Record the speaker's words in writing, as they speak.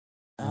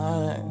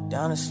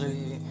Down to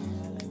sleep.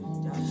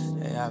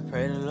 Hey, I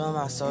pray to Lord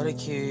my soul to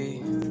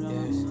keep.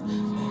 Yes.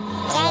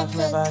 I'm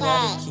if I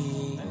got the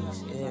keys.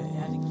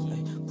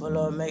 Yeah. Pull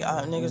up, make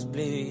all niggas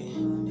bleed.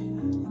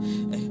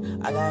 Hey,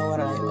 I got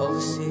water like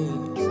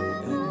overseas.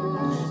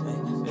 Hey,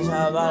 bitch,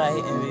 how about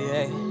like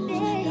NBA?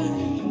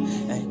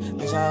 Hey,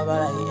 bitch, how about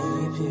like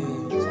MVP?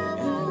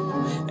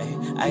 Hey,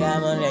 I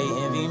got money, they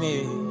envy me.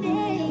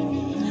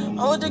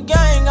 I'm with the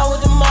gang, I'm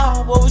with the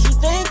mob. What was you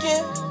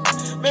thinking?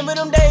 Remember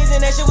them days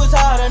and that shit was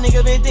hard, a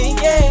nigga been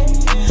thinking.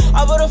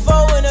 I put a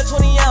 4 in a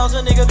 20 ounce,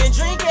 a nigga been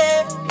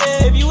drinking.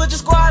 If you with the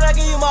squad, I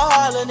give you my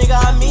heart, little nigga,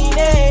 I mean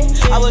it.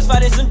 I was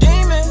fighting some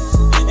demons,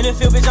 in the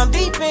field, bitch, I'm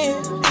deep in.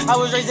 I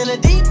was raised in the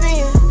deep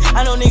end,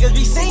 I know niggas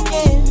be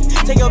sinking.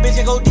 Take your bitch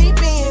and go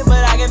deep in,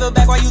 but I give it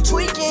back while you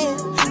tweaking.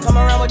 Come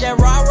around with that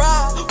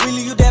rah-rah,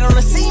 we leave you dead on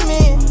the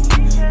cement.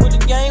 With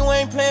the game,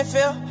 we ain't playing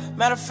fair.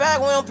 Matter of fact,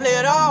 we don't play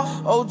at all.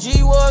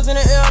 OG was in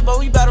the air, but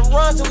we better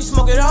run till we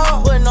smoke it all.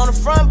 Putting on the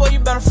front, boy, you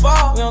better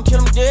fall. We don't kill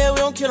them dead,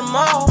 we don't kill them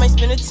all. May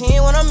spend a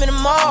 10 when I'm in the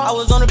mall. I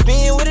was on the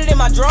bin with it in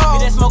my draw.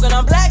 Hit that smoking,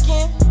 I'm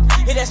blacking.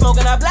 Hit that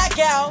smoking, I black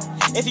out.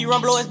 If he run,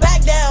 blow his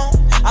back down.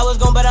 I was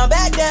gon' bet I'm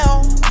back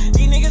down.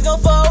 These niggas gon'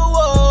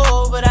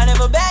 fall, but I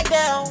never back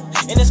down.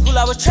 In the school,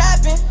 I was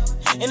trapping.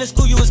 In the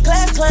school, you was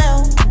class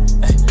clown.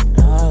 Hey,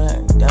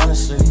 down to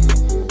sleep.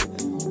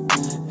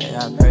 Hey,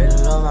 I pray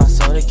to Lord my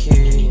soul to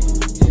keep.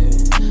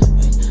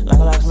 Like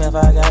a locksmith,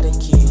 I got the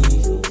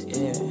keys,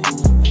 yeah.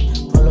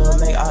 Pull up,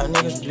 make all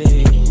niggas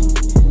bleed.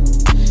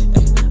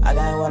 Ay, I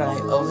got water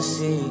like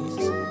overseas.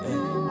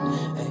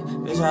 Ay,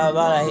 bitch, how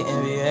about like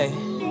NBA?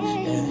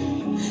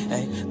 Yeah.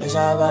 Ay, bitch,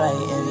 how about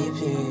like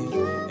MVP?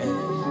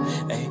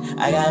 Ay,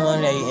 I got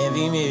money, they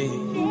envy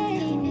me.